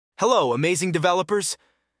Hello, amazing developers!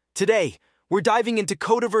 Today, we're diving into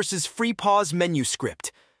CodeVerse's free pause menu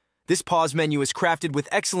script. This pause menu is crafted with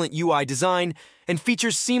excellent UI design and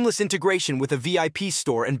features seamless integration with a VIP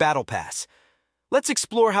store and Battle Pass. Let's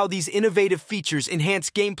explore how these innovative features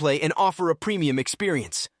enhance gameplay and offer a premium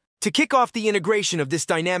experience. To kick off the integration of this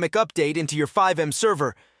dynamic update into your Fivem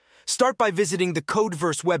server, start by visiting the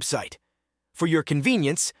CodeVerse website. For your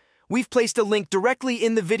convenience, we've placed a link directly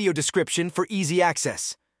in the video description for easy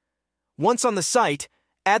access. Once on the site,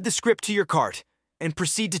 add the script to your cart and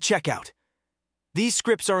proceed to checkout. These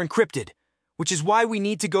scripts are encrypted, which is why we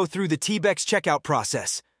need to go through the TBEX checkout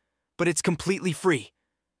process, but it's completely free.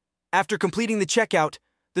 After completing the checkout,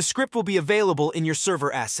 the script will be available in your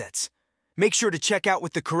server assets. Make sure to check out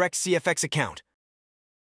with the correct CFX account.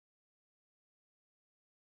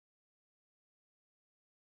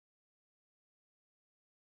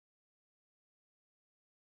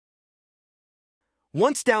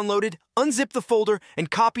 Once downloaded, unzip the folder and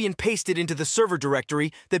copy and paste it into the server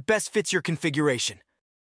directory that best fits your configuration.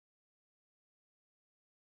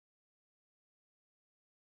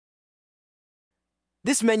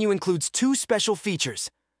 This menu includes two special features,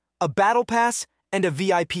 a Battle Pass and a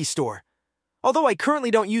VIP store. Although I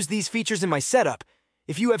currently don't use these features in my setup,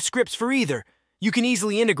 if you have scripts for either, you can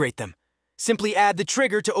easily integrate them. Simply add the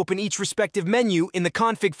trigger to open each respective menu in the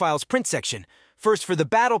config files print section, first for the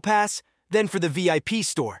Battle Pass, then for the VIP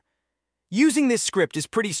store. Using this script is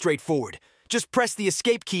pretty straightforward. Just press the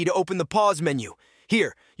escape key to open the pause menu.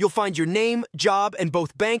 Here, you'll find your name, job, and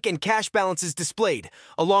both bank and cash balances displayed,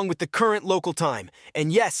 along with the current local time.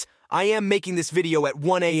 And yes, I am making this video at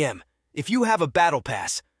 1 a.m. If you have a Battle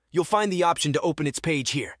Pass, you'll find the option to open its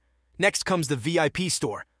page here. Next comes the VIP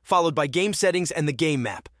store, followed by game settings and the game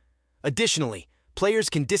map. Additionally, players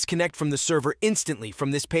can disconnect from the server instantly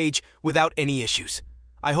from this page without any issues.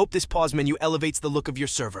 I hope this pause menu elevates the look of your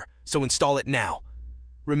server, so install it now.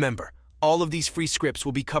 Remember, all of these free scripts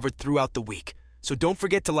will be covered throughout the week, so don't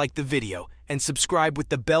forget to like the video and subscribe with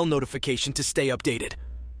the bell notification to stay updated.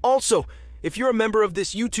 Also, if you're a member of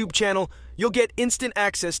this YouTube channel, you'll get instant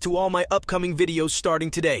access to all my upcoming videos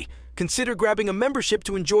starting today. Consider grabbing a membership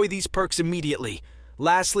to enjoy these perks immediately.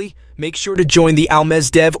 Lastly, make sure to join the Almez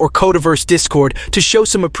Dev or CodeVerse Discord to show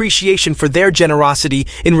some appreciation for their generosity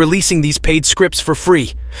in releasing these paid scripts for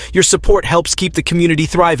free. Your support helps keep the community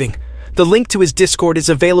thriving. The link to his Discord is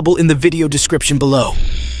available in the video description below.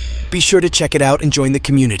 Be sure to check it out and join the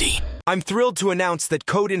community. I'm thrilled to announce that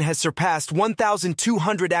Coden has surpassed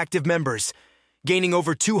 1,200 active members, gaining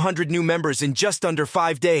over 200 new members in just under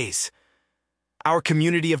 5 days. Our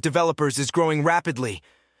community of developers is growing rapidly,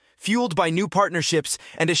 fueled by new partnerships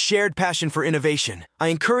and a shared passion for innovation. I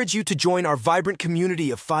encourage you to join our vibrant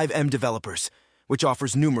community of Fivem developers, which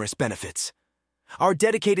offers numerous benefits. Our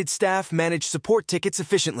dedicated staff manage support tickets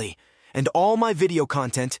efficiently, and all my video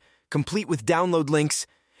content, complete with download links,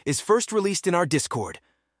 is first released in our Discord,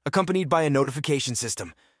 accompanied by a notification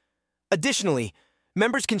system. Additionally,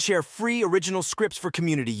 members can share free original scripts for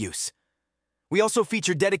community use. We also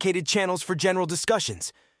feature dedicated channels for general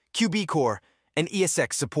discussions, qbcore, and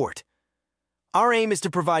ESX support. Our aim is to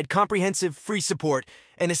provide comprehensive, free support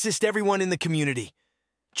and assist everyone in the community.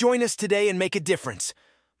 Join us today and make a difference.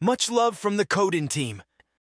 Much love from the Coden team.